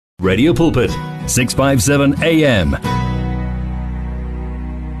Radio Pulpit, 657 AM.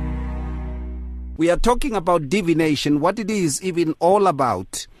 We are talking about divination, what it is even all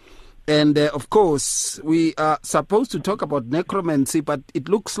about. And of course, we are supposed to talk about necromancy, but it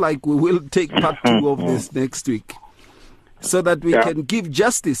looks like we will take part 2 of this next week so that we can give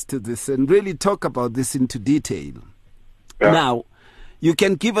justice to this and really talk about this into detail. Now, you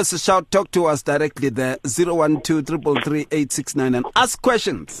can give us a shout, talk to us directly there, 012-333-869, and ask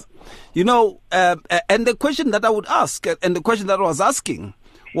questions. You know, and the question that I would ask, and the question that I was asking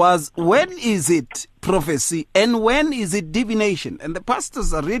was, when is it prophecy and when is it divination? And the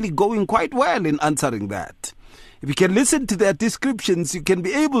pastors are really going quite well in answering that. If you can listen to their descriptions, you can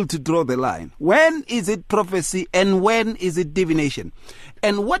be able to draw the line. When is it prophecy and when is it divination?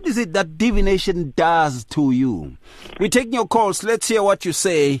 And what is it that divination does to you? We're taking your calls. Let's hear what you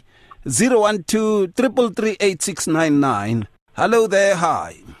say. 012-333-8699. Hello there.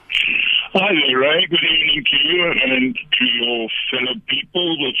 Hi. Hi there, Ray. Good evening to you and to your fellow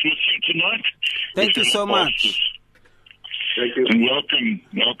people that's with you tonight. Thank you so much. Thank you. And welcome.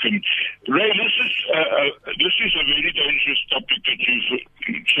 Ray, this is a very dangerous topic that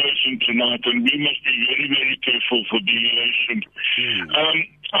you've chosen tonight, and we must be very, very careful for deviation.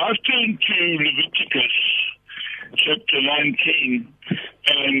 I've turned to Leviticus chapter 19,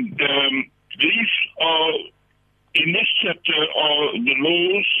 and these are, in this chapter, are the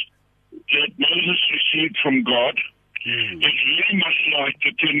laws that Moses received from God. It's very much like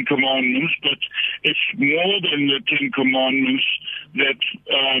the Ten Commandments, but it's more than the Ten Commandments that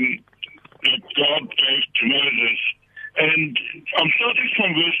God gave to Moses. And I'm starting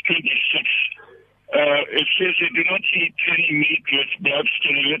from verse 26. It says, "They do not eat any meat with blood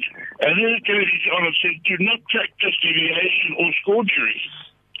still in it." And then it goes on and says, "Do not practice deviation or scourgery."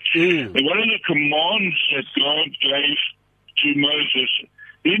 And one of the commands that God gave to Moses.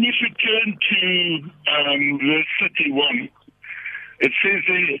 Then if you turn to verse 31, it says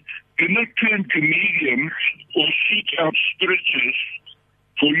there, "Do not turn to mediums or seek out spiritualists,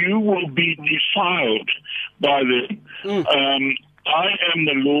 for you will be defiled by them. I am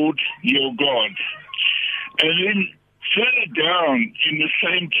the Lord your God." And then further down in the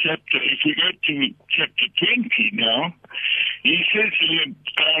same chapter, if we go to chapter 20 now, he says, let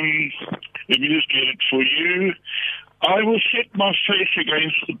me just get it for you. "I will set my face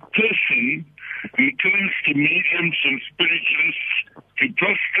against the person who turns to mediums and spiritualists to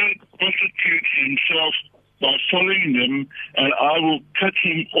prostitute himself by following them, and I will cut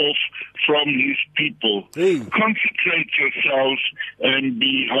him off from his people. Consecrate yourselves and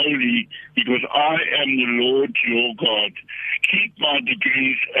be holy, because I am the Lord your God. Keep my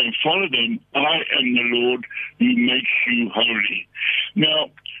decrees and follow them. I am the Lord who makes you holy."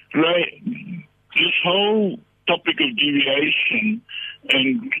 Now, right, this whole topic of deviation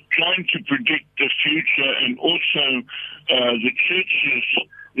and trying to predict the future, and also the churches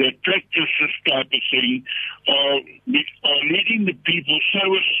that practice this type of thing are leading the people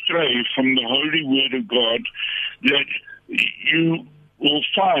so astray from the holy word of God that you will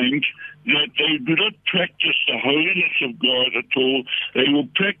find that they do not practice the holiness of God at all. They will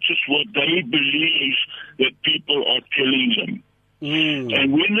practice what they believe that people are telling them.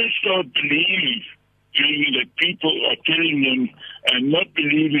 And when they start believing that people are telling them and not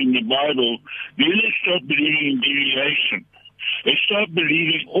believing the Bible, then they start believing in deviation. They start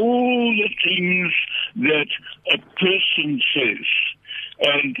believing all the things that a person says.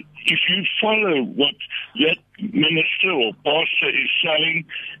 And if you follow what that minister or pastor is saying,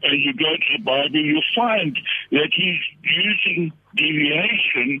 and you go to the Bible, you'll find that he's using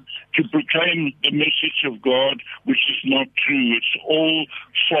deviation to proclaim the message of God, which is not true. It's all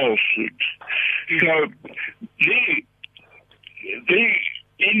falsehood. So there,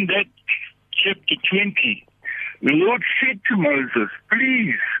 in that chapter 20, the Lord said to Moses,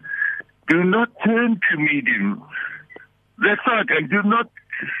 "Please do not turn to mediums." That's right, and do not,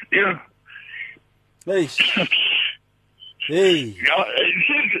 Hey. It says,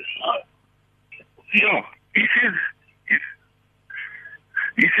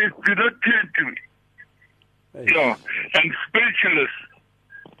 he says, "Do not turn to me." Hey. And spiritualists.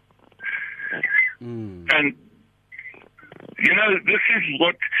 And, this is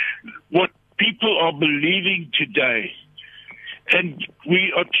what people are believing today. And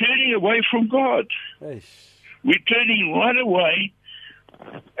we are turning away from God. Hey. We're turning right away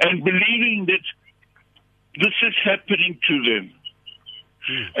and believing that this is happening to them.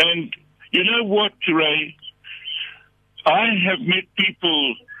 And you know what, Ray? I have met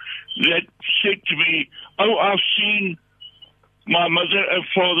people that said to me, "Oh, I've seen my mother and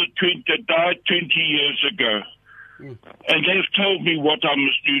father that died 20 years ago." and they've told me what I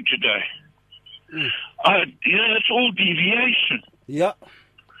must do today. It's all deviation. Yeah.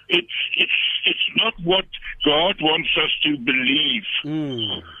 It's not what God wants us to believe.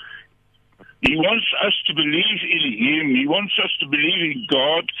 He wants us to believe in Him. He wants us to believe in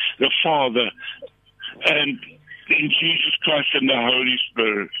God the Father and in Jesus Christ and the Holy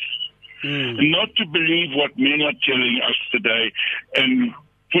Spirit. Not to believe what men are telling us today and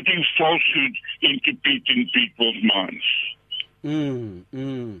putting falsehood into people's minds.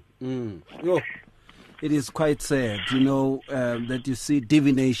 It is quite sad, that you see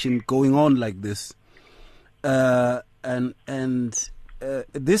divination going on like this. And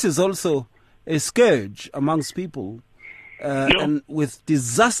this is also a scourge amongst people, and with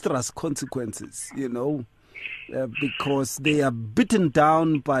disastrous consequences, because they are beaten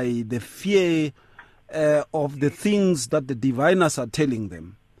down by the fear of the things that the diviners are telling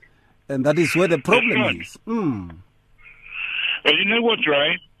them. And that is where the problem is. Well, you know what,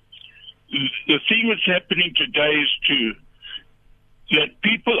 Ray? The thing that's happening today is that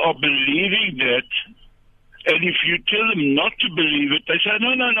people are believing that, and if you tell them not to believe it, they say,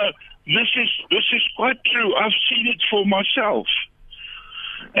 no, this is quite true. I've seen it for myself.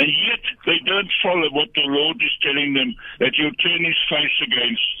 And yet they don't follow what the Lord is telling them, that He'll turn His face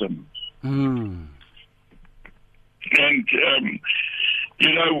against them. And,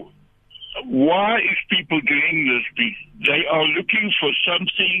 why is people doing this? They are looking for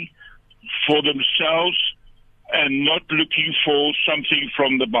something for themselves and not looking for something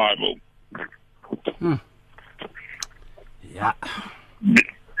from the Bible. Yeah.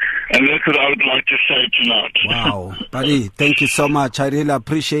 And that's what I would like to say tonight. Wow. Buddy, thank you so much. I really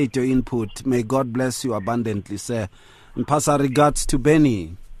appreciate your input. May God bless you abundantly, sir. And pass our regards to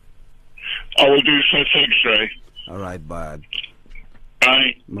Benny. I will do so. Thanks, Ray. All right, bud.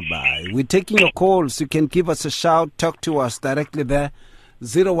 Bye. Bye. We're taking your calls. You can give us a shout. Talk to us directly there.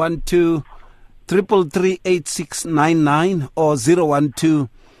 012-333-8699 or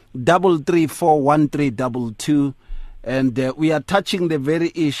 012-334-1322. And we are touching the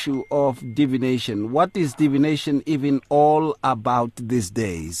very issue of divination. What is divination even all about these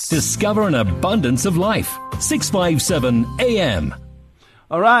days? Discover an abundance of life. 657 AM.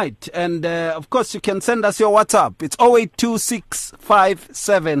 All right. And, of course, you can send us your WhatsApp. It's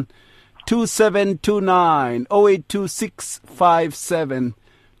 082657 2729. 082657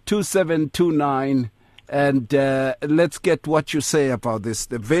 2729. And let's get what you say about this,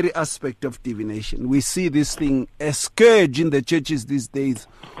 the very aspect of divination. We see this thing, a scourge in the churches these days.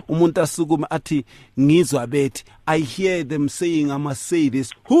 I hear them saying, I must say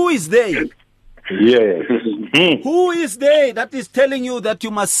this. Who is they? Yes. Who is they that is telling you that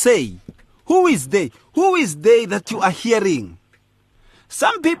you must say? Who is they? Who is they that you are hearing?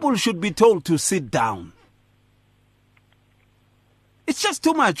 Some people should be told to sit down. It's just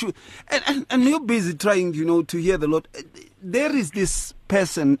too much. And you're busy trying, to hear the Lord. There is this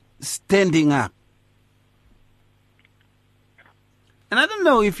person standing up. And I don't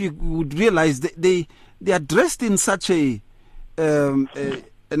know if you would realize that they are dressed in such an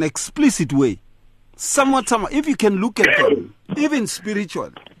explicit way. Somewhat, if you can look at them, even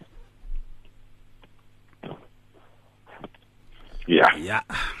spiritual. Yeah.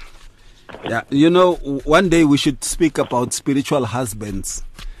 One day we should speak about spiritual husbands,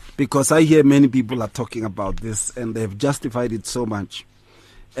 because I hear many people are talking about this and they've justified it so much.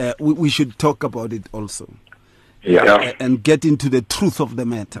 We should talk about it also. And get into the truth of the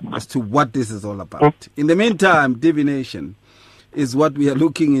matter as to what this is all about. In the meantime, divination is what we are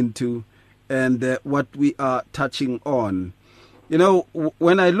looking into and what we are touching on.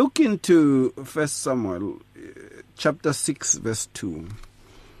 When I look into 1 Samuel chapter 6 verse 2,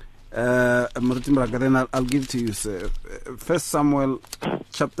 then I'll give to you, sir. 1 Samuel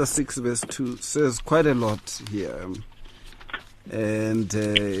chapter 6 verse 2 says quite a lot here, and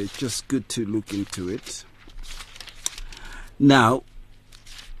it's just good to look into it. Now,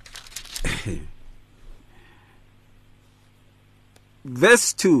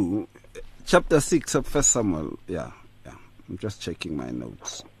 verse 2, chapter 6 of 1 Samuel. Yeah, I'm just checking my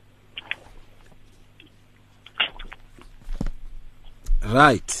notes.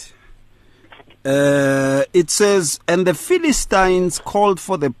 Right. It says, and the Philistines called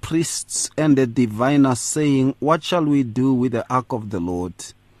for the priests and the diviners, saying, what shall we do with the ark of the Lord?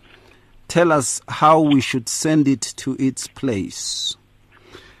 Tell us how we should send it to its place.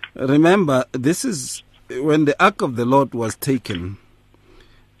 Remember, this is when the ark of the Lord was taken.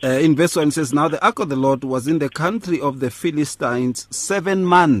 In verse 1 it says, now the ark of the Lord was in the country of the Philistines 7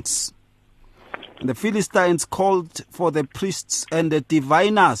 months. And the Philistines called for the priests and the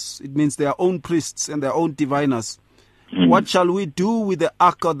diviners. It means their own priests and their own diviners, What shall we do with the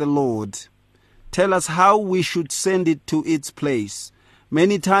ark of the Lord? Tell us how we should send it to its place.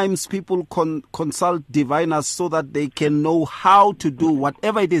 Many times people consult diviners so that they can know how to do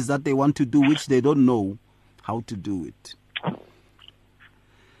whatever it is that they want to do, which they don't know how to do it.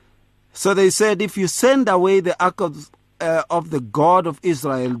 So they said, if you send away the ark of the God of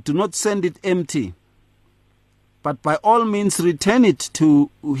Israel, do not send it empty, but by all means return it to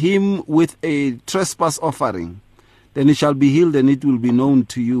him with a trespass offering. Then he shall be healed, and it will be known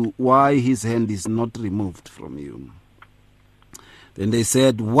to you why his hand is not removed from you. Then they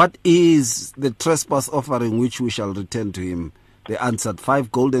said, what is the trespass offering which we shall return to him? They answered,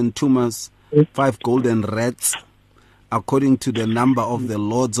 5 golden tumors, 5 golden rats, according to the number of the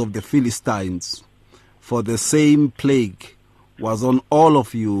lords of the Philistines. For the same plague was on all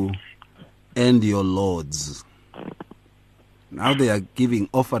of you and your lords. Now they are giving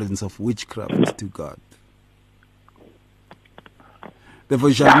offerings of witchcraft to God. Therefore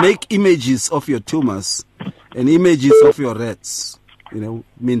you shall make images of your tumors and images of your rats.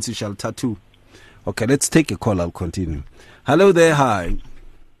 Means you shall tattoo. Okay, let's take a call. I'll continue. Hello there, hi.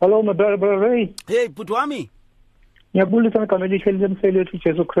 Hello, my brother Ray. Hey, Putwami. Ngiyabulisa ngegama elihle lemfelethi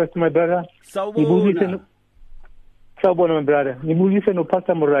uJesu Christ, my brother. Sawubona. Sawubona, my brother. Ngibulise no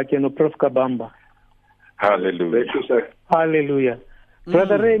Pastor Morake no Prof Kabamba. Hallelujah. Hallelujah.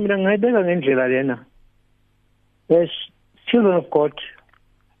 Brother Ray, mina ngayibeka ngendlela lena. As children of God,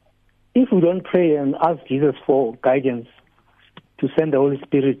 if we don't pray and ask Jesus for guidance to send the Holy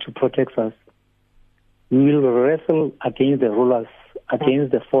Spirit to protect us, we will wrestle against the rulers,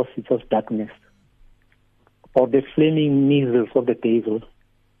 against the forces of darkness, or the flaming missiles of the devil.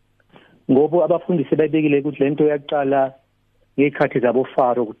 Ngoba abafundisi babekile ukuthi lento yaqala ngekhathi zabo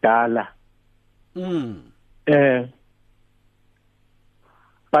Faro kudala.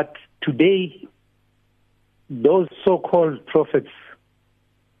 But today, those so-called prophets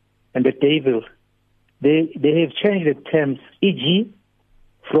and the devil, they have changed the terms, e.g.,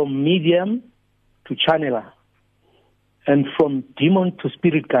 from medium to channeler, and from demon to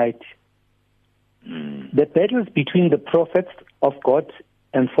spirit guide. The battles between the prophets of God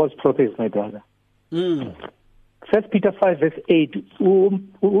and false prophets, my brother. 1 Peter 5 verse 8,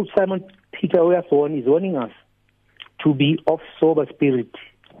 Simon Peter is warning us to be of sober spirit.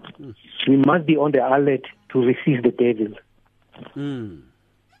 We must be on the alert to resist the devil.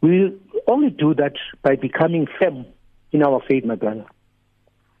 We will only do that by becoming firm in our faith, my brother.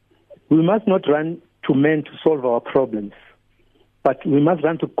 We must not run to men to solve our problems, but we must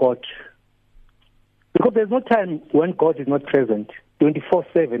run to God. Because there's no time when God is not present.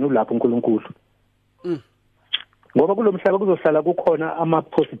 24/7 ulapho uNkulunkulu. Ngoba kulo mhlaba kuzohlala kukhona ama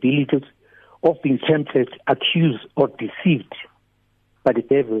possibilities of being tempted, accused or deceived by the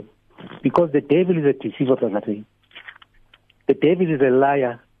devil, because the devil is a deceiver, brother. The devil is a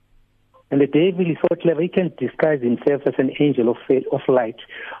liar, and the devil is so clever he can disguise himself as an angel of light.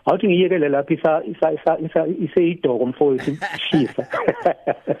 How to ngiyekele lapha iseyidoko mfowethu shisa.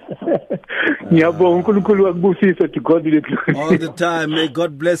 Ngiyabonga uNkulunkulu akubusise, to God be the glory. All the time. May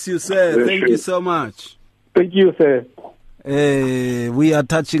God bless you, sir. Thank you so much. Thank you, sir. We are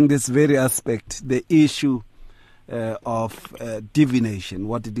touching this very aspect, the issue of divination,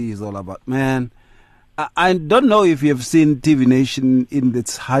 what it is all about. Man, I don't know if you have seen divination in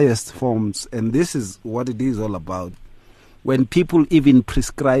its highest forms, and this is what it is all about. When people even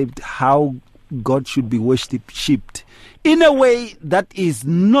prescribed how God should be worshipped in a way that is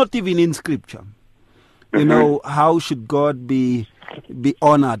not even in Scripture. You know, how should God be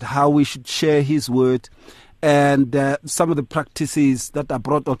honored, how we should share His word, and some of the practices that are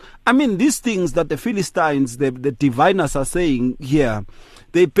brought on. I mean, these things that the Philistines, the diviners are saying here,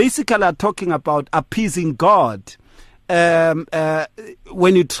 they basically are talking about appeasing God.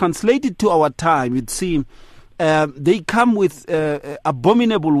 When you translate it to our time, you'd see they come with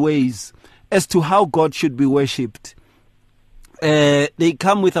abominable ways as to how God should be worshipped. They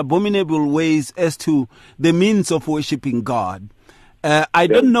come with abominable ways as to the means of worshipping God. I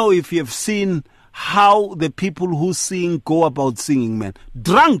don't know if you've seen how the people who sing go about singing, man.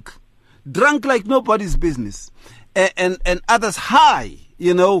 Drunk like nobody's business. And others high,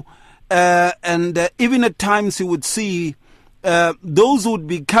 you know. And even at times you would see those who would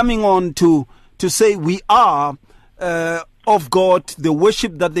be coming on to say we are of God. The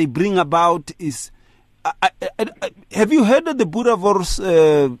worship that they bring about is... have you heard of the Buddhavor's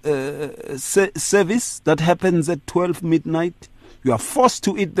service that happens at 12 midnight? You are forced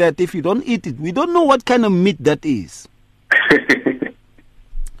to eat that. If you don't eat it, we don't know what kind of meat that is.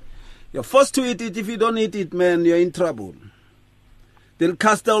 You're forced to eat it. If you don't eat it, man, you're in trouble. They'll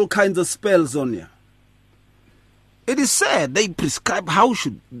cast all kinds of spells on you. It is said they prescribe how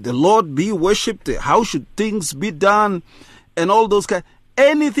should the Lord be worshipped, how should things be done, and all those kind.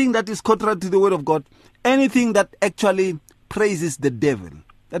 Anything that is contrary to the word of God, anything that actually praises the devil.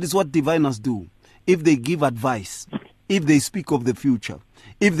 That is what diviners do. If they give advice, if they speak of the future,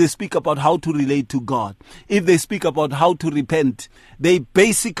 if they speak about how to relate to God, if they speak about how to repent, they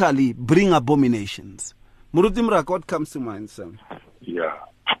basically bring abominations. Muruti Morake, what comes to mind, sir? Yeah.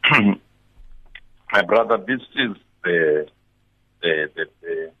 My brother, this is the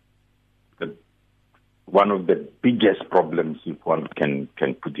one of the biggest problems, if one can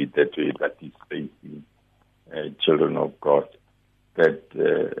put it that way, that is facing children of God, that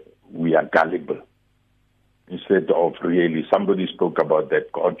we are gullible. Instead of really, somebody spoke about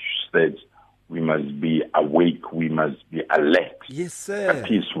that. God says we must be awake, we must be alert. Yes, sir.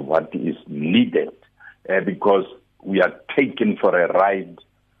 That is what is needed, because we are taken for a ride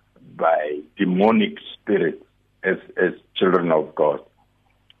by demonic spirits as children of God.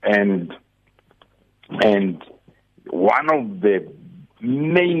 And one of the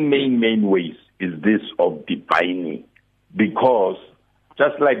main ways is this of divining, because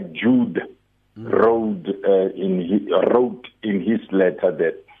just like Jude wrote in his letter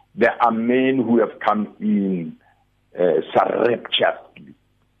that there are men who have come in surreptitiously.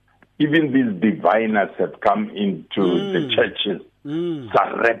 Even these diviners have come into the churches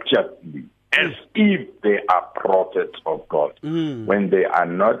surreptitiously, as if they are prophets of God. When they are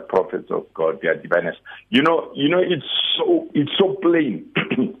not prophets of God, they are diviners. You know, it's so plain.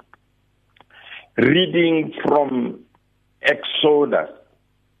 Reading from Exodus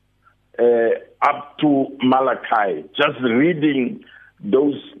up to Malachi, just reading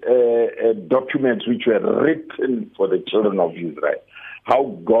those documents which were written for the children of Israel,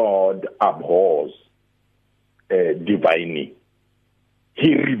 how God abhors divining.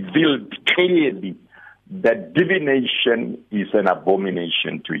 He revealed clearly that divination is an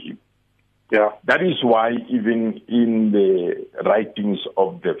abomination to him. Yeah, that is why even in the writings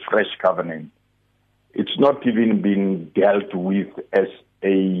of the Fresh Covenant, it's not even been dealt with as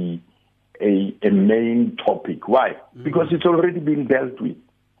a main topic. Why? Because it's already been dealt with.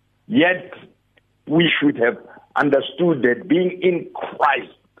 Yet, we should have understood that being in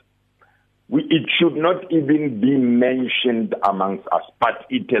Christ, it should not even be mentioned amongst us, but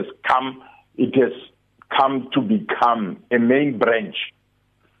it has come to become a main branch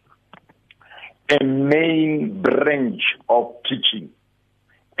of teaching,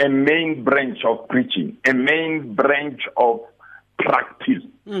 a main branch of preaching, a main branch of practice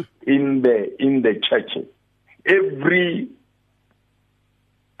in the churches. Every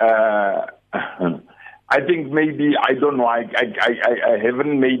I think maybe, I don't know, I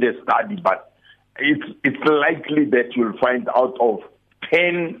haven't made a study, but it's likely that you'll find out of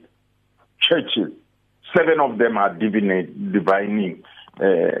 10 churches, 7 of them are divining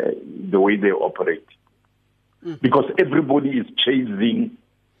the way they operate. Because everybody is chasing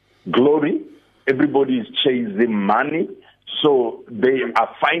glory, everybody is chasing money, so they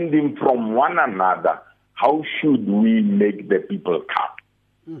are finding from one another, how should we make the people come?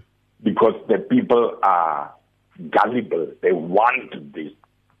 Because the people are gullible. They want this.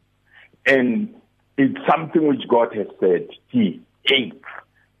 And it's something which God has said he hates.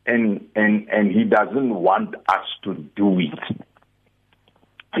 And he doesn't want us to do it.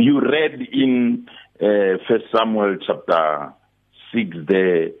 You read in 1 Samuel chapter 6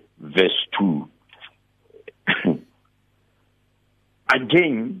 there, verse 2.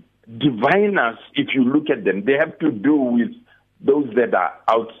 Again, diviners, if you look at them, they have to do with those that are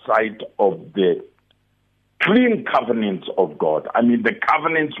outside of the clean covenants of God. I mean, the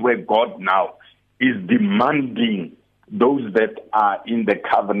covenants where God now is demanding those that are in the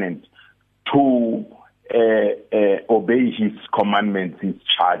covenant to obey his commandments, his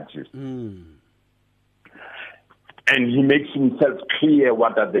charges. And he makes himself clear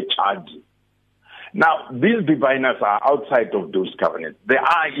what are the charges. Now, these diviners are outside of those covenants. They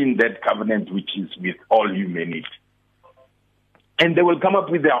are in that covenant which is with all humanity. And they will come up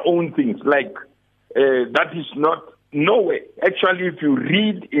with their own things, like that is not, no way. Actually, if you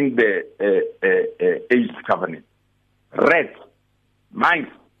read in the 8th covenant, rats,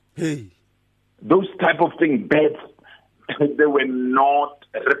 mice, those type of things, beds, they were not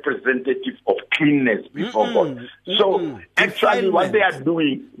representative of cleanness before God. So actually what they are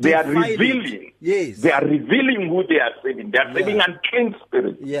doing, they are revealing. Yes. They are revealing who they are saving. They are saving unclean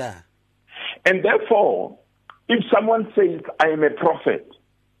spirits. Yeah. And therefore, if someone says, I am a prophet,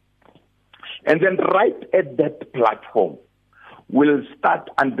 and then right at that platform, will start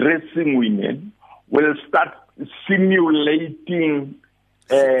addressing women, will start simulating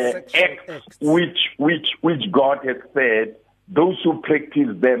acts which God has said, those who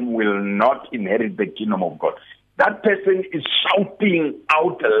practice them will not inherit the kingdom of God. That person is shouting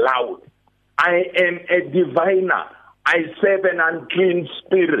out loud, I am a diviner. I serve an unclean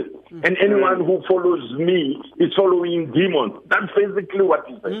spirit. And anyone who follows me is following demons. That's basically what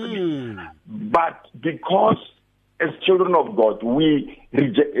is happening. But because as children of God, we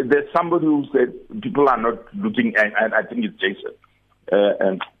reject. There's somebody who said people are not looking, and I think it's Jason.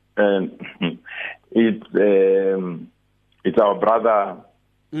 It's our brother,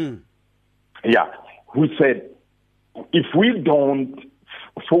 who said, if we don't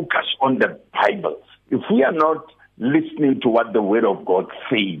focus on the Bible, if we are not listening to what the Word of God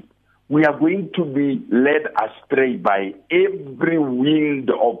says, we are going to be led astray by every wind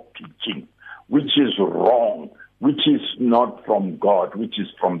of teaching, which is wrong, which is not from God, which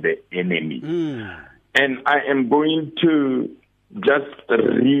is from the enemy. And I am going to just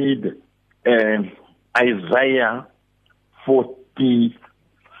read Isaiah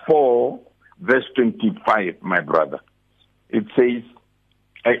 44, verse 25, my brother. It says,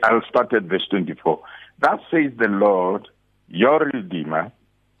 I'll start at verse 24. Thus says the Lord, your Redeemer,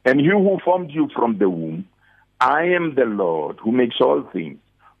 and you who formed you from the womb. I am the Lord who makes all things,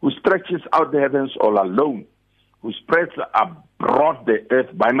 who stretches out the heavens all alone, who spreads abroad the earth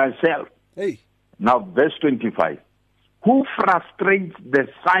by myself. Now, verse 25. Who frustrates the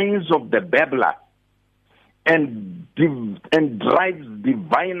signs of the babbler and drives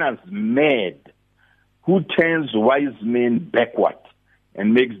diviners mad, who turns wise men backward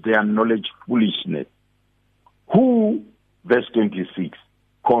and makes their knowledge foolishness, who, verse 26,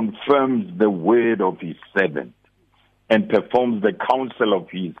 confirms the word of his servant and performs the counsel of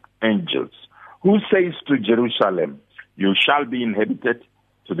his angels, who says to Jerusalem, you shall be inhabited,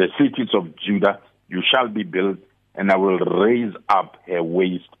 to the cities of Judah, you shall be built, and I will raise up her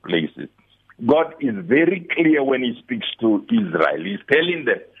waste places. God is very clear when he speaks to Israel. He's telling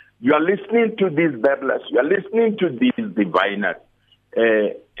them, you are listening to these babblers, you are listening to these diviners,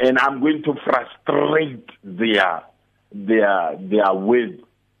 and I'm going to frustrate their will.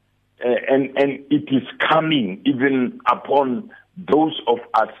 And it is coming even upon those of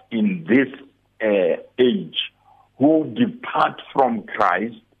us in this age who depart from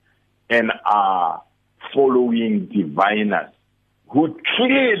Christ and are following diviners, who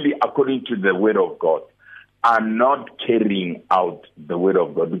clearly, according to the word of God, are not carrying out the word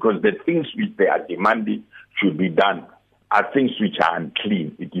of God, because the things which they are demanding should be done are things which are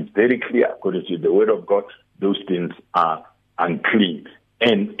unclean. It is very clear, according to the word of God, those things are unclean.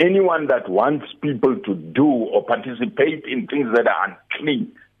 And anyone that wants people to do or participate in things that are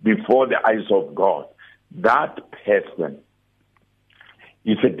unclean before the eyes of God, that person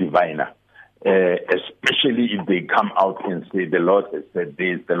is a diviner. Especially if they come out and say, the Lord has said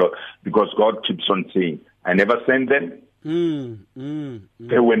this, the Lord, because God keeps on saying, I never sent them.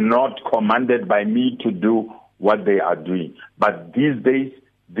 They were not commanded by me to do what they are doing. But these days,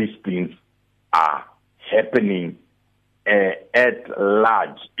 these things are happening at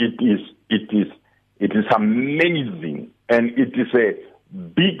large. It is amazing, and it is a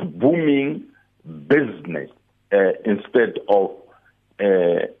big booming business instead of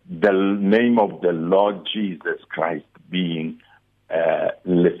the name of the Lord Jesus Christ being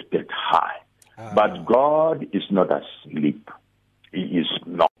lifted high. But God is not asleep. He is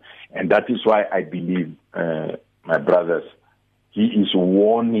not. And that is why I believe, my brothers, he is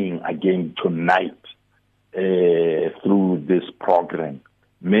warning again tonight through this program,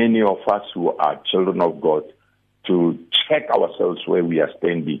 many of us who are children of God, to check ourselves where we are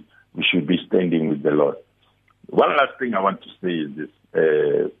standing. We should be standing with the Lord. One last thing I want to say is this,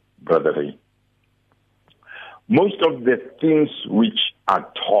 Brother Ray. Most of the things which are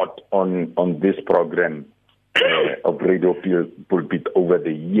taught on this program of Radio Pulpit over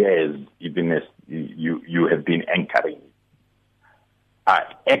the years, even as you have been anchoring, are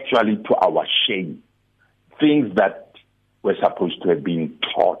actually to our shame. Things that were supposed to have been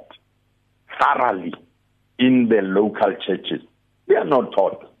taught thoroughly in the local churches, they are not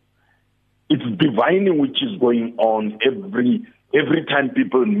taught. It's divining which is going on every time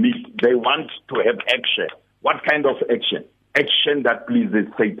people meet. They want to have action. What kind of action? Action that pleases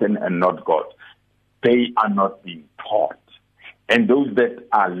Satan and not God. They are not being taught. And those that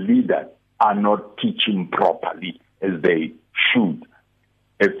are leaders are not teaching properly as they should.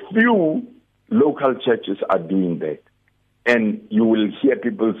 A few local churches are doing that. And you will hear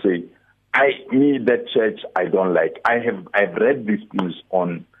people say, that church I don't like. I've read these things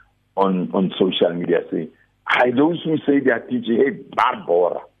on social media saying, those who say they are teaching, hey,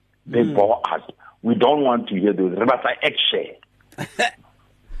 Barbara, they bore us. We don't want to hear those. But I actually,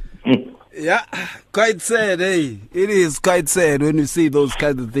 Yeah, quite sad, eh? It is quite sad when you see those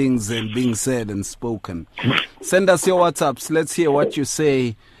kind of things and being said and spoken. Send us your WhatsApps. Let's hear what you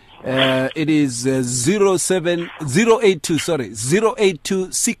say. It is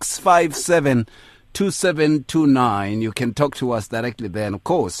 082-657-2729. You can talk to us directly there. And of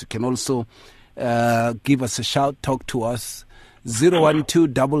course, you can also give us a shout, talk to us.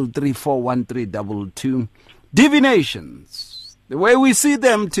 012-334-1322. Divinations, the way we see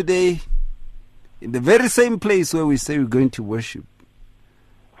them today, in the very same place where we say we're going to worship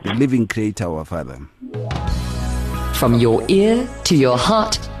the living Creator, our Father. From your ear to your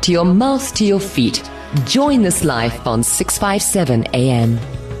heart to your mouth to your feet, join this life on 657 AM.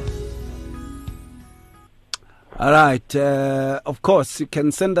 All right. Of course, you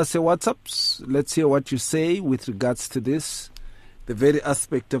can send us your WhatsApps. Let's hear what you say with regards to this. The very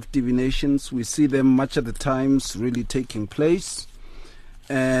aspect of divinations, we see them much of the times really taking place.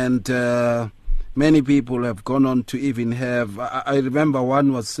 And many people have gone on to even have, I remember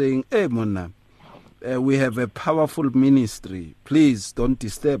one was saying, hey, Mona, we have a powerful ministry. Please don't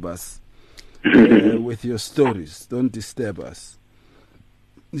disturb us with your stories. Don't disturb us.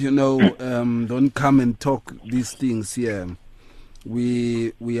 Don't come and talk these things here.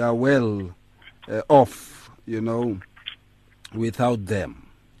 We are well off, without them.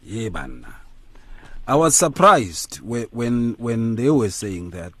 I was surprised when they were saying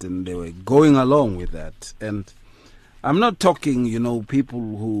that and they were going along with that. And I'm not talking, I'm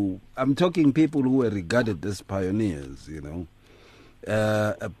talking people who were regarded as pioneers,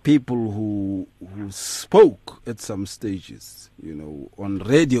 people who spoke at some stages, on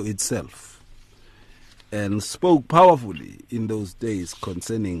radio itself, and spoke powerfully in those days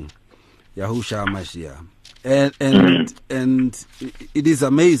concerning Yahusha Mashiach. And it is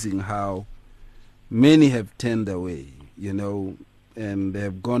amazing how many have turned away, and they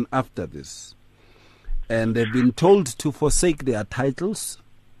have gone after this. And they've been told to forsake their titles,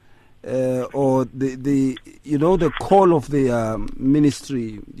 or the call of their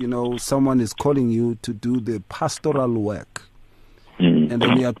ministry. Someone is calling you to do the pastoral work, and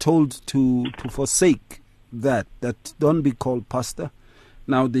then we are told to forsake that don't be called pastor.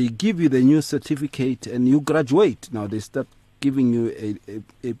 Now they give you the new certificate and you graduate. Now they start giving you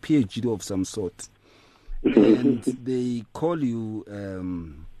a PhD of some sort, and they call you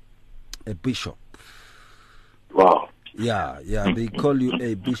a bishop. Wow. Yeah, they call you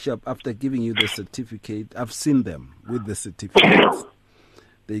a bishop after giving you the certificate. I've seen them with the certificates.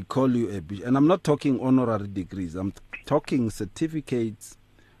 They call you a bishop. And I'm not talking honorary degrees. I'm talking certificates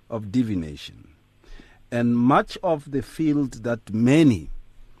of divination. And much of the field that many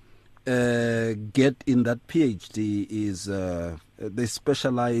get in that PhD is they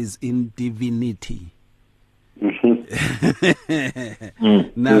specialize in divinity.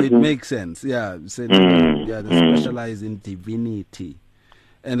 Now it makes sense. Yeah, they specialize in divinity.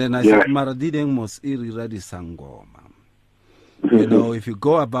 And then I said, Maradideng mos iriradi sangoma. If you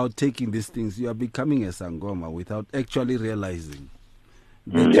go about taking these things, you are becoming a sangoma without actually realizing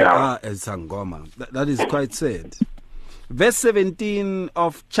that you are a sangoma. That is quite sad. Verse 17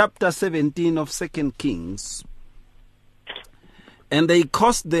 of chapter 17 of 2 Kings. And they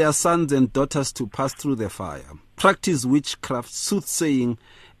caused their sons and daughters to pass through the fire, practice witchcraft, soothsaying,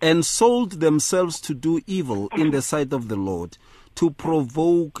 and sold themselves to do evil in the sight of the Lord, to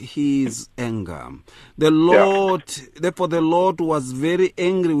provoke his anger. Therefore the Lord was very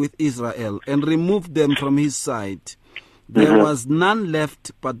angry with Israel and removed them from his sight. There was none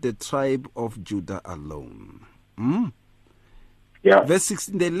left but the tribe of Judah alone. Verse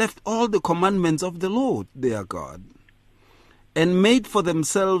 16, they left all the commandments of the Lord their God, and made for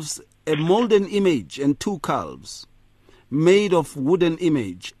themselves a molten image and 2 calves, made of wooden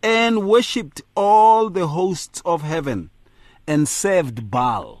image, and worshipped all the hosts of heaven, and served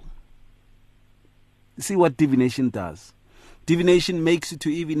Baal. See what divination does? Divination makes you to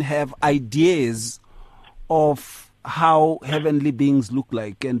even have ideas of how heavenly beings look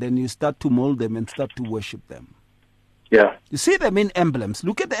like, and then you start to mold them and start to worship them. Yeah. You see them in emblems.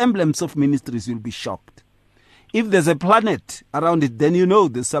 Look at the emblems of ministries, you'll be shocked. If there's a planet around it, then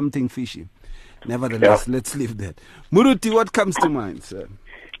there's something fishy. Nevertheless, let's leave that. Muruti, what comes to mind, sir?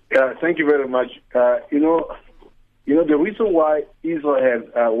 Thank you very much. The reason why Israel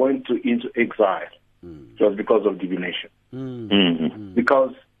went into exile was because of divination.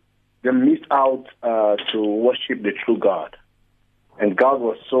 Because they missed out to worship the true God. And God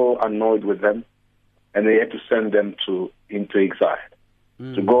was so annoyed with them, and they had to send them into exile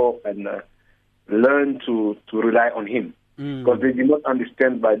to go and learn to rely on him. Because they did not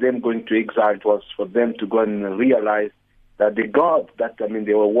understand by them going to exile, it was for them to go and realize that the God that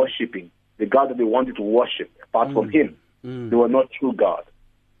they were worshiping, the God that they wanted to worship, apart from Him, they were not true God.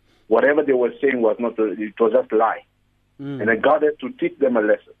 Whatever they were saying was not. It was just lie, and then God had to teach them a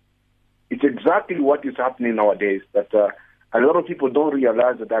lesson. It's exactly what is happening nowadays. That a lot of people don't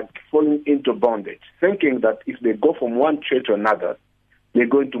realize that they're falling into bondage, thinking that if they go from one church to another, they're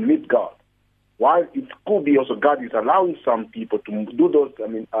going to meet God. While it could be also God is allowing some people to do those,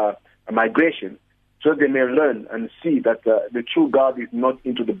 migration, so they may learn and see that the true God is not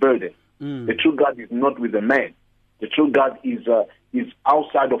into the burden. The true God is not with the man. The true God is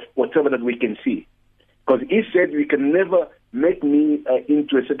outside of whatever that we can see. Because He said, "We can never make me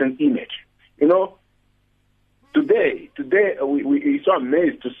into a certain image." Today we're so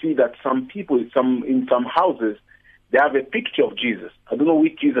amazed to see that some people, in some houses, they have a picture of Jesus. I don't know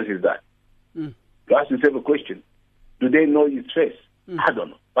which Jesus is that. You ask yourself a question: do they know His face? I don't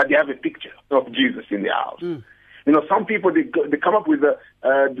know, but they have a picture of Jesus in their house. Some people they come up with the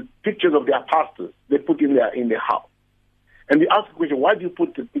pictures of their pastors. They put in their house, and they ask the question: why do you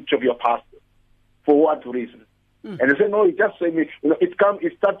put the picture of your pastor? For what reason? And they say, no, it just it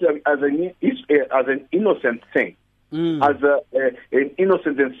starts as an innocent thing, as an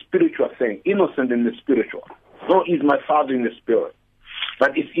innocent and spiritual thing, innocent in the spiritual. No, He's my Father in the spirit,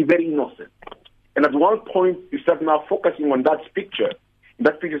 but it's very innocent. And at one point, you start now focusing on that picture.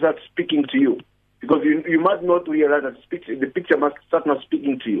 That picture starts speaking to you, because you might not realize that the picture must start now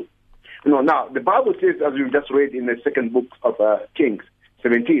speaking to you. Now the Bible says, as we just read in the second book of Kings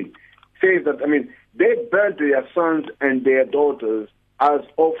 17, says that they burnt their sons and their daughters as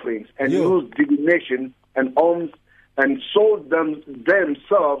offerings and used divination and alms and sold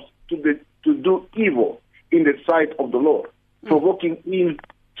themselves to do evil in the sight of the Lord, provoking Him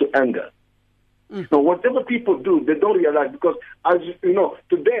to anger. So whatever people do, they don't realize, because as you know,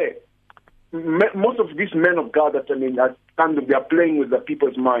 today most of these men of God that they are playing with the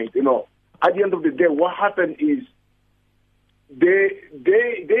people's mind. At the end of the day, what happened is they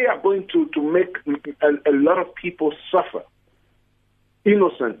are going to make a lot of people suffer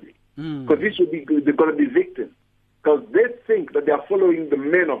innocently, because they're going to be victims, because they think that they are following the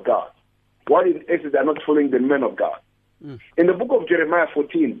men of God, while in essence they are not following the men of God. In the book of Jeremiah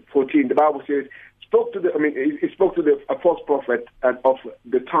 14, the Bible says, it spoke to the false prophet of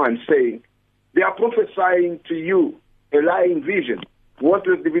the time, saying, they are prophesying to you a lying vision,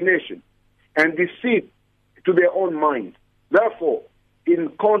 worthless divination, and deceit to their own mind. Therefore, in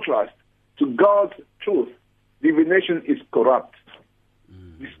contrast to God's truth, divination is corrupt,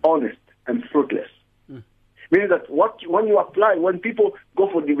 dishonest, and fruitless. Meaning that when people go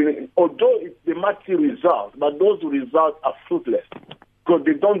for divination, although they might see results, but those results are fruitless, because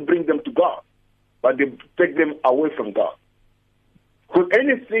they don't bring them to God, but they take them away from God. Because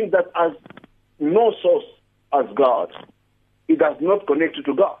anything that has no source as God, it does not connect you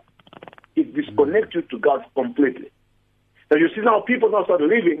to God. It disconnects you to God completely. So you see now people now start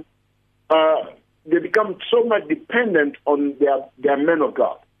living, they become so much dependent on their men of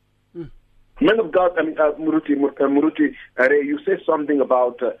God. Men of God, Muruti, Ray, you say something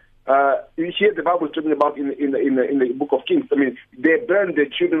about, you hear the Bible talking about in the book of Kings. They burn their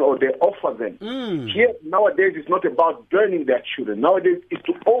children or they offer them. Here, nowadays, it's not about burning their children. Nowadays, it's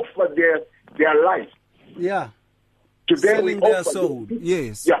to offer their life. Yeah. Today, selling their soul.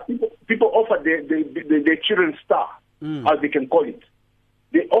 Yes. Yeah, people offer their children's star, as they can call it.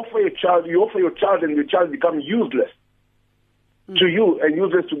 They offer you offer your child, and your child becomes useless to you and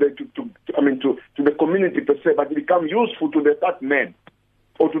useless to the community per se, but it becomes useful to that man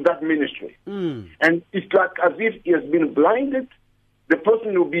or to that ministry. And it's like as if he has been blinded. The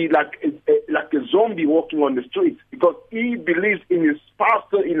person will be like a zombie walking on the street, because he believes in his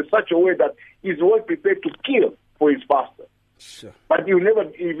pastor in such a way that he's well prepared to kill for his pastor. Sure. But he will never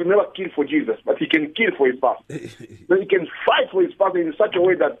kill for Jesus, but he can kill for his pastor. So he can fight for his pastor in such a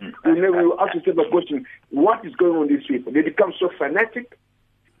way that you will ask yourself the question, what is going on with these people? They become so fanatic.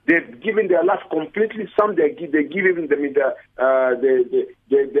 They've given their life completely. Some they give even their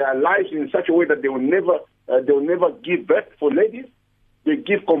lives in such a way that they will never give birth for ladies. They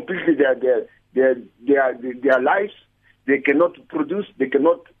give completely their lives. They cannot produce. They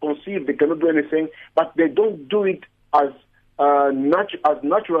cannot conceive. They cannot do anything. But they don't do it as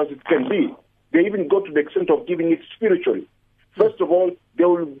natural as it can be. They even go to the extent of giving it spiritually. First of all, they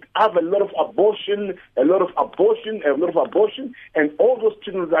will have a lot of abortion, and all those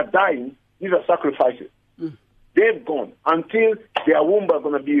children that are dying, these are sacrifices. They've gone until their womb are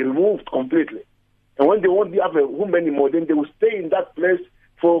going to be removed completely. And when they won't have a womb anymore, then they will stay in that place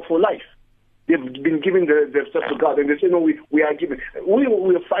for life. They've been giving themselves to God, and they say, no, we are giving. We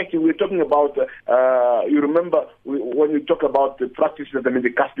are fighting. We're talking about, you remember, when we talk about the practices that the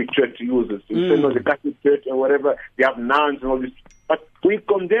Catholic Church uses. You say, no, the Catholic Church or whatever, they have nuns and all this. But we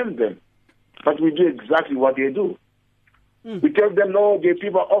condemn them. But we do exactly what they do. We tell them, no, the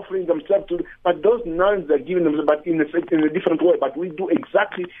people are offering themselves to, but those nuns are giving themselves, but in a different way. But we do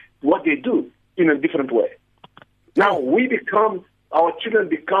exactly what they do in a different way. Now our children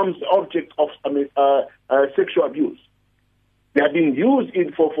becomes object of sexual abuse. They are being used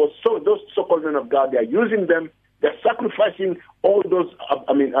for those so-called men of God. They are using them. They are sacrificing all those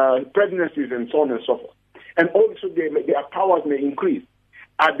pregnancies and so on and so forth. And also their powers may increase.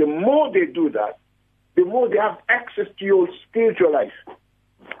 And the more they do that, the more they have access to your spiritual life,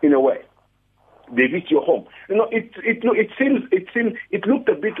 in a way. They reach your home. You know, it looked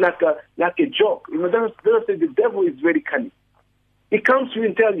a bit like a joke. You know, the devil is very cunning. He comes to you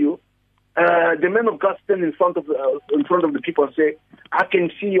and tell you, the man of God stand in front of the people and say, I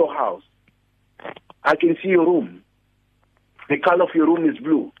can see your house. I can see your room. The color of your room is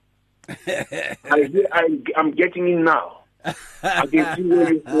blue. I'm getting in now. I can see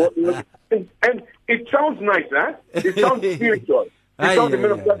where you and it sounds nice, huh? It sounds spiritual. It sounds the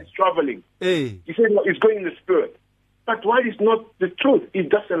man of God is traveling. He said, no, it's going in the spirit. But why is not the truth? It's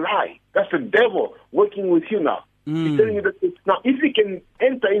just a lie. That's the devil working with you now. He's telling you that now, if he can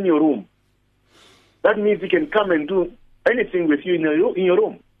enter in your room, that means he can come and do anything with you in your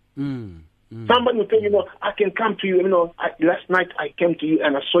room. Somebody will tell you, I can come to you. Last night I came to you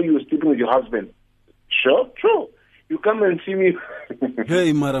and I saw you sleeping with your husband. Sure, true. You come and see me.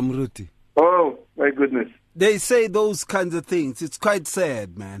 Hey, Madam Ruti. Oh, my goodness. They say those kinds of things. It's quite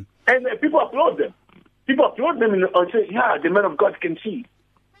sad, man. And people applaud them. People applaud them and say, yeah, the man of God can see.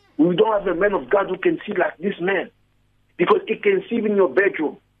 We don't have a man of God who can see like this man. Because he can see in your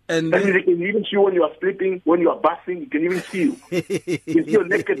bedroom. And he can even see you when you are sleeping, when you are bathing, he can even see you. He can see your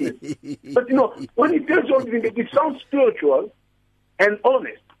nakedness. But when he tells you something, it sounds spiritual and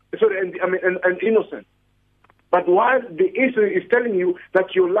honest. And innocent. But while the issue is telling you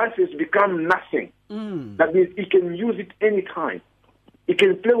that your life has become nothing, that means he can use it anytime. He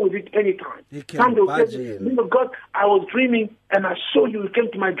can play with it anytime. Someday will tell you, God, I was dreaming and I saw you came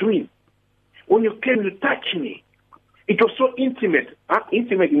to my dream. When you came, you touched me. It was so intimate.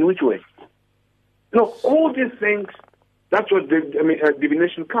 Intimate in which way? All these things, that's what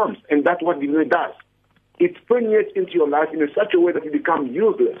divination comes, and that's what divination does. It permeates into your life in such a way that you become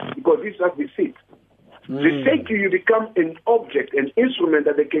useless, because this is deceit. They say to you, become an object, an instrument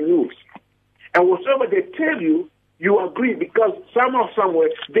that they can use. And whatever they tell you, you agree, because somehow, somewhere,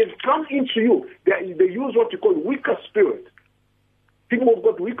 they've come into you. They use what you call weaker spirit. People who've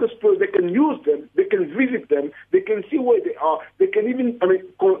got weaker spirit, they can use them, they can visit them, they can see where they are, they can even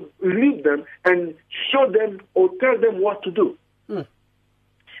lead them and show them or tell them what to do.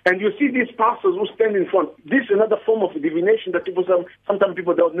 And you see these pastors who stand in front. This is another form of divination that sometimes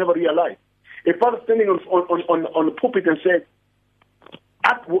people don't never realize. A pastor standing on the pulpit and said,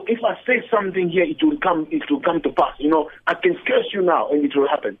 if I say something here, it will come to pass. I can curse you now and it will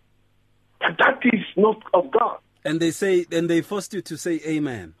happen. But that is not of God. And they forced you to say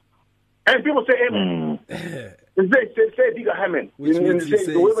amen. And people say amen. They say bigger amen. Which means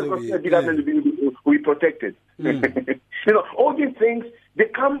whoever says bigger amen will be protected. All these things, they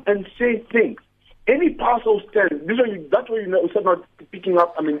come and say things. Any pastor stands, that's why we start not picking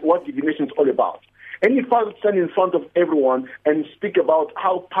up, what divination is all about. Any pastor stand in front of everyone and speak about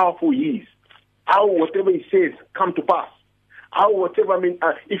how powerful he is, how whatever he says come to pass, how whatever,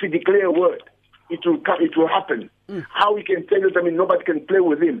 if he declare a word, it will happen. How he can tell you that nobody can play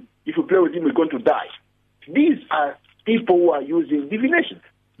with him. If you play with him, you're going to die. These are people who are using divination.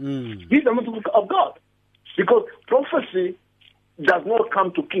 These are not of God. Because prophecy does not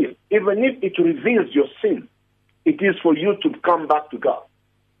come to kill. Even if it reveals your sin, it is for you to come back to God.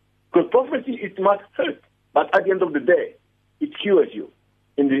 Because prophecy, it might hurt. But at the end of the day, it cures you.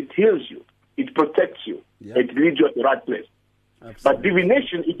 And it heals you. It protects you. Yep. It leads you at the right place. Absolutely. But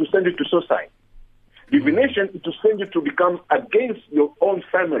divination is to send you to suicide. Divination is to send you to become against your own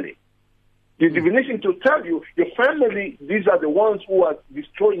family. The divination to tell you, your family, these are the ones who are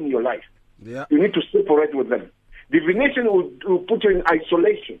destroying your life. Yeah. You need to separate with them. Divination will put you in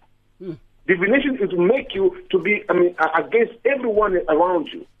isolation. Divination is to make you to be against everyone around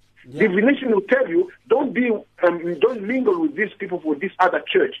you. Yeah. Divination will tell you, don't mingle with these people for this other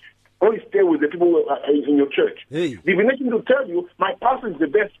church. Only stay with the people who are in your church. Hey. Divination will tell you, my pastor is the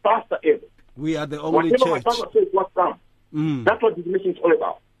best pastor ever. We are the only Whatever church. My pastor says, what's wrong? That's what divination is all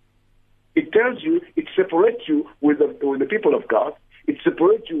about. It tells you, it separates you with the people of God. It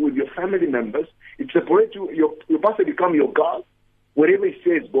separates you with your family members. It separates you. Your pastor become your God. Wherever he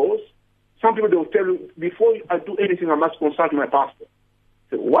says goes. Some people, they will tell you, before I do anything, I must consult my pastor.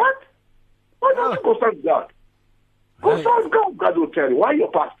 Say, what? Why don't you consult God? Consult God. God will tell you. Why your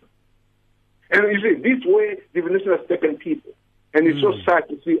pastor? And you see, this way, divination has taken people. And it's so sad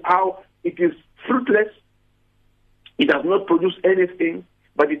to see how it is fruitless. It does not produce anything,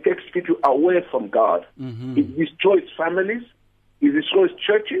 but it takes people away from God. It destroys families. It destroys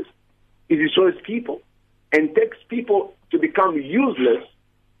churches. It destroys people. And takes people to become useless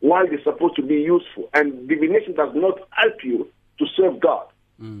while they're supposed to be useful. And divination does not help you to serve God.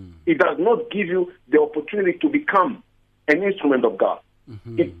 It does not give you the opportunity to become an instrument of God.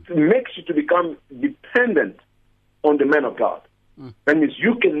 It makes you to become dependent on the man of God. That means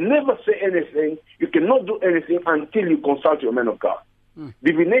you can never say anything, you cannot do anything until you consult your man of God.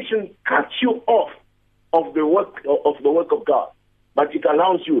 Divination cuts you off of the work of God, but it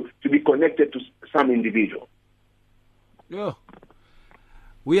allows you to be connected to some individual. Yeah.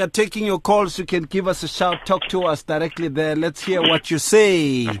 We are taking your calls. You can give us a shout, talk to us directly there. Let's hear what you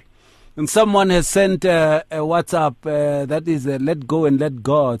say. And someone has sent a WhatsApp that is let go and let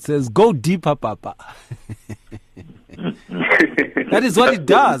God. It says, go deeper, Papa. That is what it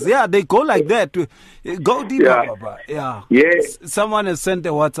does. Yeah, they go like that. Go deeper, Papa. Yeah. Someone has sent a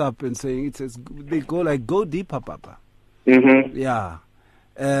WhatsApp and saying, it says, they go like, go deeper, Papa. Yeah.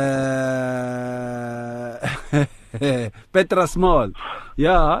 Petra Small.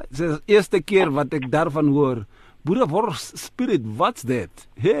 Ja, it says, eerste keer wat ek daarvan hoor. Boere voor spirit, what's that?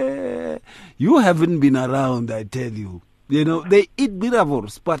 Hey, you haven't been around, I tell you. You know, they eat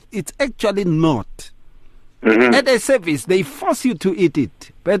birravors, but it's actually not. At a service, they force you to eat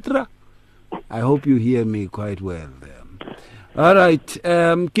it. Petra, I hope you hear me quite well there. All right,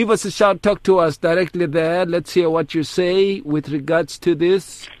 give us a shout, talk to us directly there. Let's hear what you say with regards to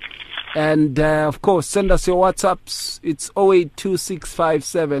this. And, of course, send us your WhatsApps. It's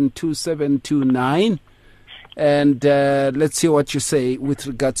 0826572729. And let's hear what you say with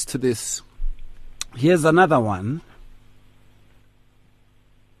regards to this. Here's another one.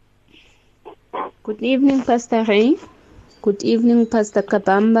 Good evening, Pastor Ray. Good evening, Pastor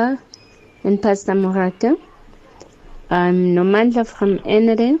Kabamba and Pastor Morake. I'm Nomandla from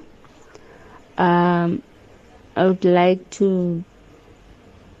Enere. I would like to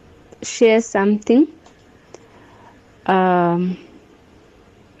share something.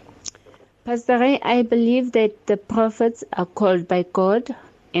 Pastor Ray, I believe that the prophets are called by God,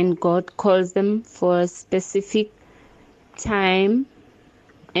 and God calls them for a specific time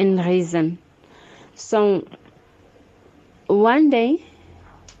and reason. So one day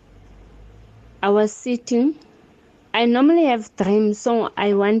I was sitting. I normally have dreams, so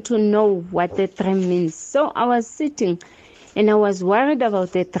I want to know what the dream means. So I was sitting and I was worried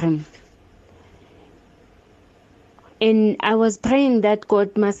about the dream. And I was praying that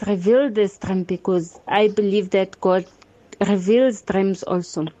God must reveal this dream, because I believe that God reveals dreams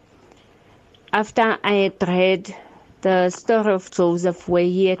also. After I had read the story of Joseph, where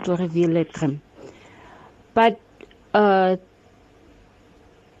he had to reveal a dream. But the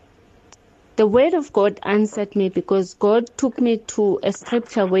word of God answered me, because God took me to a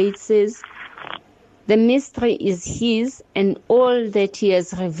scripture where it says, the mystery is his, and all that he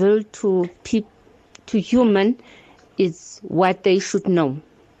has revealed to human is what they should know.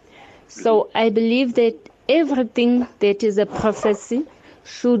 So I believe that everything that is a prophecy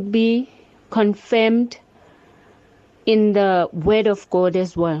should be confirmed in the word of God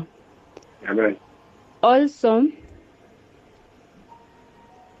as well. Amen. Also,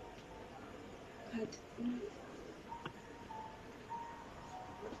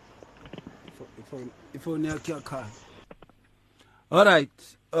 all right.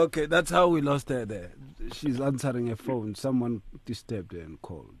 Okay, that's how we lost her there. She's answering a phone. Someone disturbed her and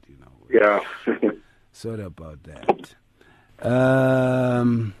called, you know. Yeah. Sorry about that.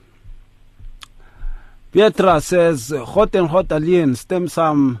 Petra says, hot and hot alien, stem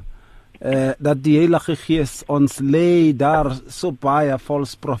some dat die Heilige Gees ons lei daar so baie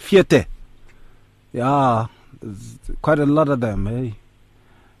false profete. Yeah, quite a lot of them, hey.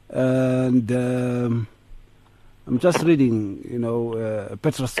 And I'm just reading, you know,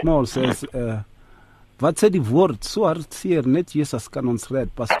 Petra Small says, wat sê die woord, so hartseer, net Jesus kan ons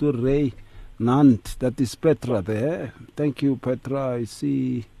red. Pastor Ray Nant, that is Petra there. Thank you, Petra. I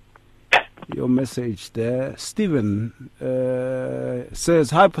see your message there. Stephen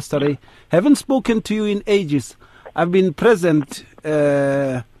says, hi, Pastor Ray. Haven't spoken to you in ages. I've been present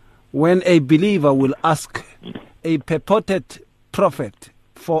when a believer will ask a purported prophet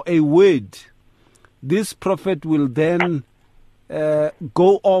for a word. This prophet will then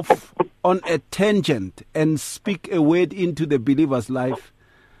go off on a tangent and speak a word into the believer's life,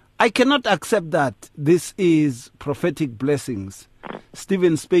 I cannot accept that. This is prophetic blessings.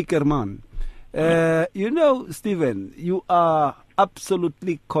 Stephen Spakerman. Stephen, you are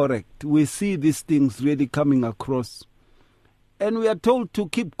absolutely correct. We see these things really coming across. And we are told to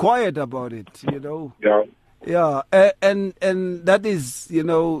keep quiet about it, Yeah. Yeah, and that is,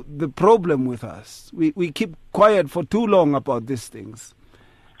 the problem with us. We keep quiet for too long about these things.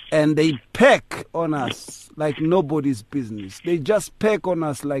 And they peck on us like nobody's business. They just peck on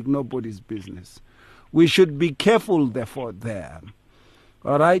us like nobody's business. We should be careful, therefore, there.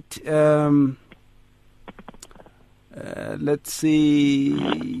 All right. Let's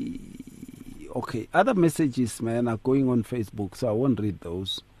see. Okay, other messages, man, are going on Facebook, so I won't read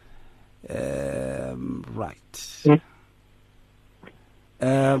those. Right.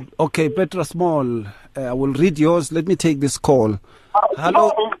 Okay, Petra Small, I will read yours. Let me take this call.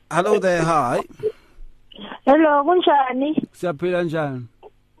 Hello there, hi. Hello, kunjani? Siyaphila njani?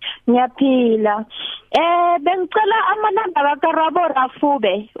 Ngiyaphila. Bengicela amanamba kaKarabo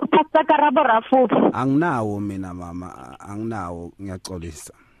Rafube, uPastor Karabo Rafube. Anginawo mina mama, anginawo,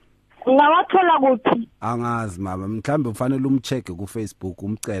 ngiyaxolisa. Ngawathola kuthi? Angazi mama, mhlambe ufanele umcheck ku Facebook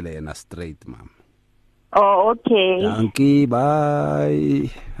umcele yena straight mama. Oh, okay. Thank you, bye.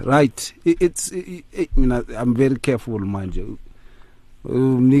 Right. I'm very careful manje.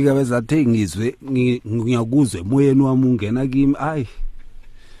 Umnika bezathi ngizwe ngiyakuzwe emoyeni wami ungena kimi.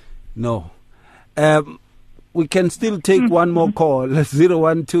 No. We can still take one more call.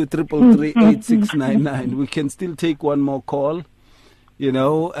 012-333-8699. We can still take one more call,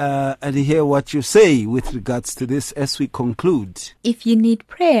 and hear what you say with regards to this as we conclude. If you need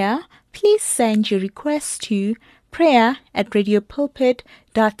prayer, please send your request to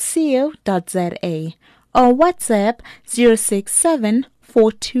prayer@radiopulpit.co.za or WhatsApp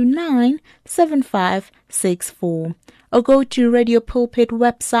 067-429-7564 or go to Radio Pulpit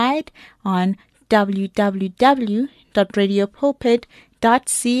website on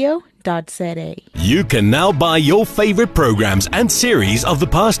www.radiopulpit.co.za. You can now buy your favorite programs and series of the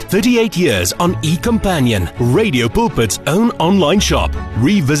past 38 years on eCompanion, Radio Pulpit's own online shop.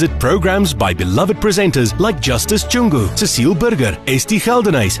 Revisit programs by beloved presenters like Justice Chungu, Cecile Burger, Esti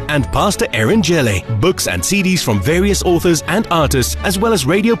Geldenhuys, and Pastor Aaron Jelle. Books and CDs from various authors and artists, as well as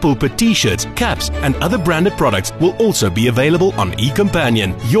Radio Pulpit t-shirts, caps, and other branded products will also be available on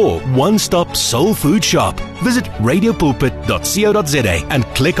eCompanion, your one-stop soul food shop. Visit radiopulpit.co.za and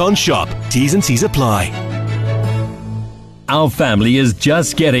click on shop. T's and C's apply. Our family is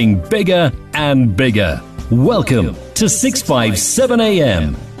just getting bigger and bigger. Welcome to 657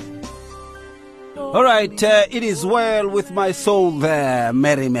 AM. All right, it is well with my soul there,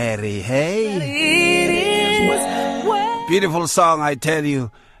 Mary Mary, hey? Beautiful song, I tell you.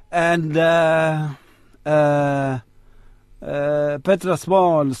 And Petra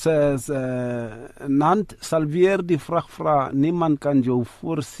Small says, Nant salvier di frachfra, niemand kan jou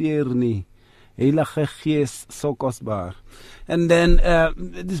forceer nie. Heilige Gees so kostbaar. And then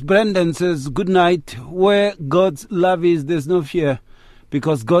this Brendan says, good night. Where God's love is, there's no fear,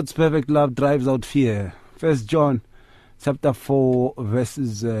 because God's perfect love drives out fear. 1 John chapter 4,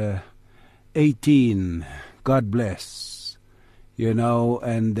 verses 18. God bless.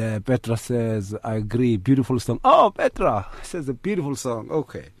 And Petra says, I agree, beautiful song. Oh, Petra says a beautiful song.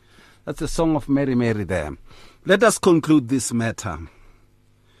 Okay. That's a song of Mary Mary there. Let us conclude this matter.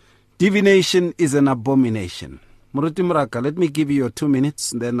 Divination is an abomination. Muruti Morake, let me give you your 2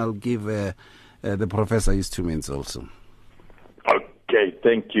 minutes, and then I'll give the professor his 2 minutes also. Okay,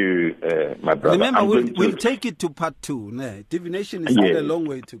 thank you, my brother. Remember, we'll take it to part 2. Né? Divination is still a long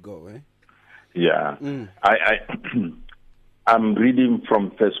way to go. Eh? Yeah. I'm reading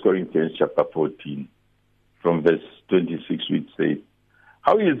from 1 Corinthians chapter 14, from verse 26, which says,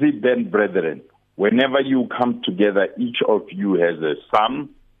 how is it then, brethren, whenever you come together, each of you has a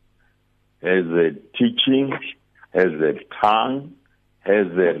psalm, has a teaching, has a tongue, has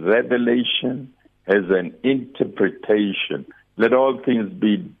a revelation, has an interpretation. Let all things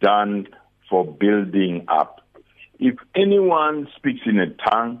be done for building up. If anyone speaks in a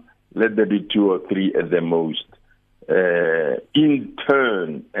tongue, let there be 2 or 3 at the most. In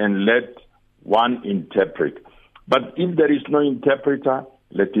turn, and let one interpret. But if there is no interpreter,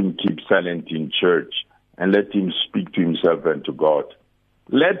 let him keep silent in church, and let him speak to himself and to God.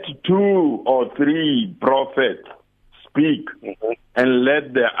 Let 2 or 3 prophets speak, and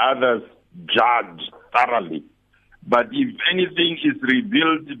let the others judge thoroughly. But if anything is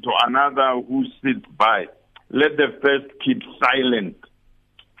revealed to another who sits by, let the first keep silent,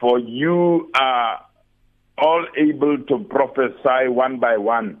 for you are all able to prophesy one by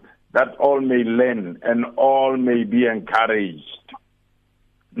one, that all may learn and all may be encouraged.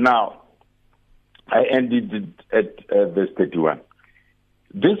 Now, I ended it at verse 31.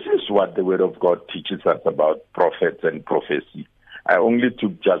 This is what the Word of God teaches us about prophets and prophecy. I only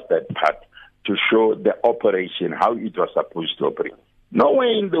took just that part to show the operation, how it was supposed to operate.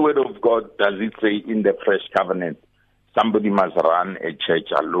 Nowhere in the Word of God does it say in the Fresh Covenant, somebody must run a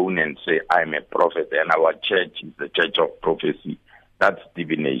church alone and say, I'm a prophet, and our church is the church of prophecy. That's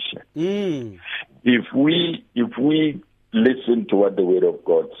divination. If we listen to what the Word of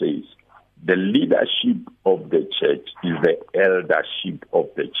God says, the leadership of the church is the eldership of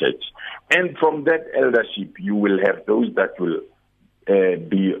the church. And from that eldership, you will have those that will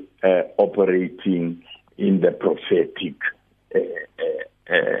be operating in the prophetic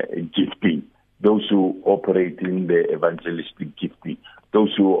gifting, those who operate in the evangelistic gifting,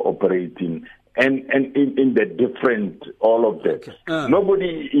 those who operate in the different, all of that.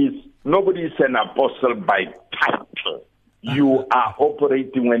 Nobody is an apostle by title. You are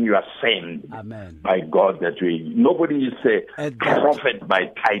operating when you are sent by God that way. Nobody is a prophet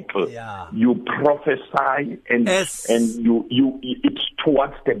by title. You prophesy and you it's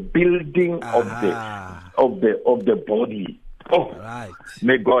towards the building of the body. Oh, right.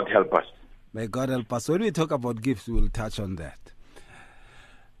 May God help us. May God help us. When we talk about gifts, we will touch on that.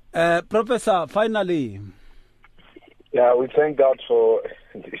 Professor, finally. Yeah, we thank God for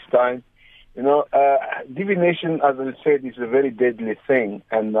this time. You know, divination, as I said, is a very deadly thing,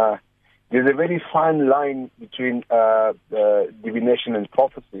 and there's a very fine line between divination and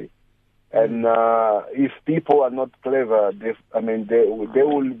prophecy. And if people are not clever, they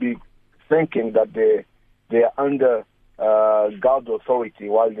will be thinking that they are under God's authority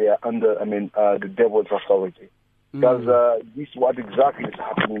while they are under, the devil's authority. Because this is what exactly is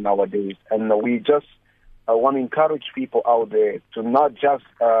happening nowadays, and we just want to encourage people out there to not just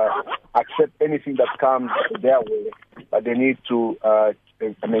accept anything that comes their way, but they need to,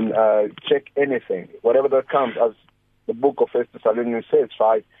 check anything, whatever that comes, as the book of 1 Thessalonians says,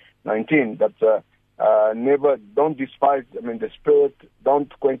 5:19, that never, don't despise, the spirit,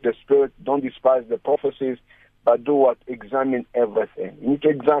 don't quench the spirit, don't despise the prophecies, but do what? Examine everything. You need to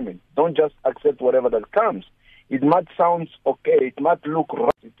examine. Don't just accept whatever that comes. It might sound okay, it might look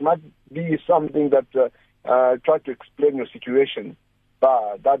right, it might be something that try to explain your situation,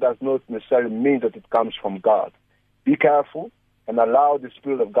 but that does not necessarily mean that it comes from God. Be careful and allow the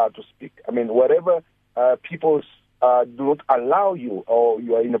Spirit of God to speak. Whatever people do not allow you, or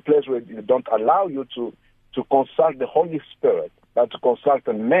you are in a place where they don't allow you to consult the Holy Spirit, but to consult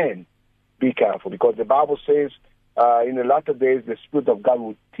a man, be careful, because the Bible says in the latter days the Spirit of God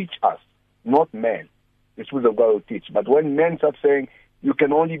will teach us, not man. The Spirit of God will teach. But when men start saying, you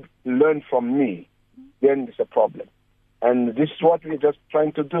can only learn from me, then it's a problem. And this is what we're just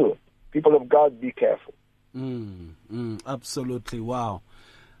trying to do. People of God, be careful. Absolutely. Wow.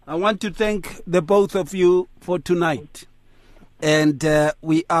 I want to thank the both of you for tonight. And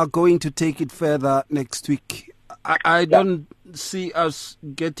we are going to take it further next week. I don't see us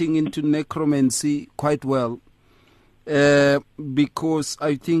getting into necromancy quite well. Because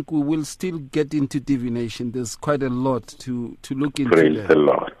I think we will still get into divination. There's quite a lot to look into. Praise the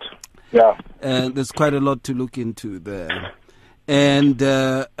Lord. Yeah. And there's quite a lot to look into there. And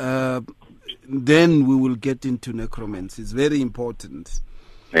then we will get into necromancy. It's very important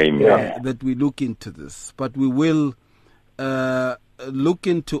that we look into this. But we will look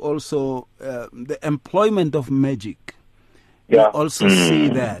into also the employment of magic. We also see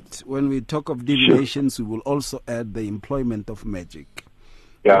that when we talk of divinations, we will also add the employment of magic.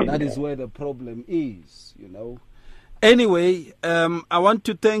 Yeah. That is where the problem is, Anyway, I want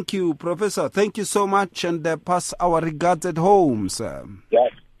to thank you, Professor. Thank you so much, and pass our regards at home, sir.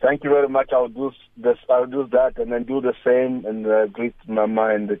 Yes, thank you very much. I'll do that, and then do the same, and greet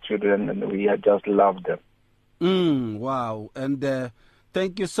Mama and the children, and we just love them. Wow, and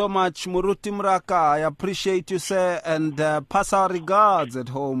thank you so much, Muruti Mraka. I appreciate you, sir, and pass our regards at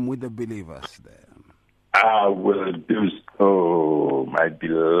home with the believers there. I will do so, my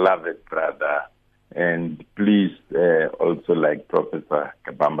beloved brother. And please, also like Professor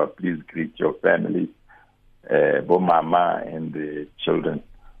Kabamba, please greet your families, Mama and the children.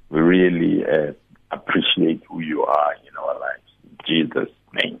 We really appreciate who you are in our lives. In Jesus'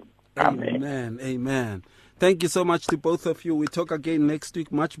 name. Amen. Amen. Amen. Thank you so much to both of you. We talk again next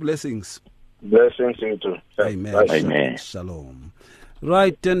week. Much blessings. Blessings to you too. Amen. Amen. Shalom.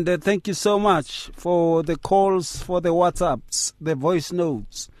 Right, and thank you so much for the calls, for the WhatsApps, the voice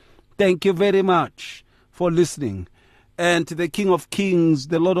notes. Thank you very much for listening. and the King of Kings,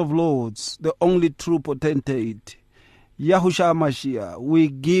 the Lord of Lords, the only true potentate, Yahushua Mashiach. We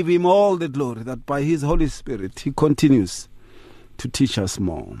give him all the glory that by his Holy Spirit he continues to teach us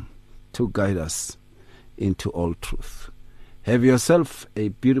more, to guide us into all truth. Have yourself a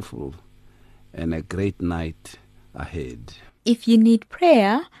beautiful and a great night ahead. If you need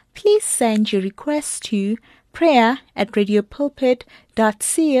prayer, please send your request to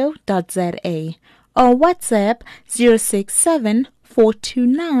prayer@radiopulpit.co.za or WhatsApp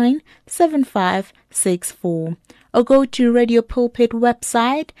 067-429-7564 or go to Radio Pulpit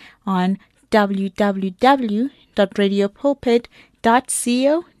website on www.radiopulpit.co.za.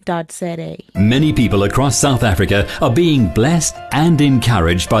 Many people across South Africa are being blessed and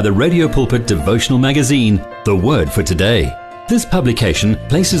encouraged by the Radio Pulpit devotional magazine, The Word for Today. This publication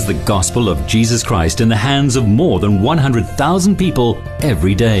places the gospel of Jesus Christ in the hands of more than 100,000 people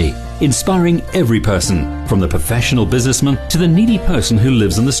every day, inspiring every person, from the professional businessman to the needy person who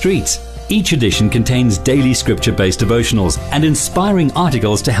lives on the streets. Each edition contains daily scripture-based devotionals and inspiring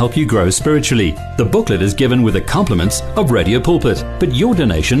articles to help you grow spiritually. The booklet is given with the compliments of Radio Pulpit, but your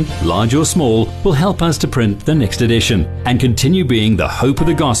donation, large or small, will help us to print the next edition and continue being the hope of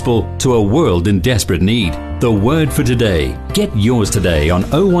the gospel to a world in desperate need. The Word for Today. Get yours today on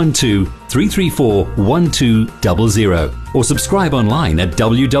 012-334-1200 or subscribe online at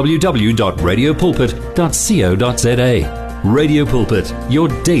www.radiopulpit.co.za. Radio Pulpit, your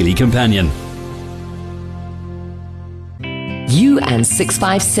daily companion. You and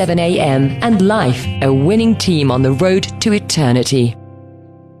 657 AM and life, a winning team on the road to eternity.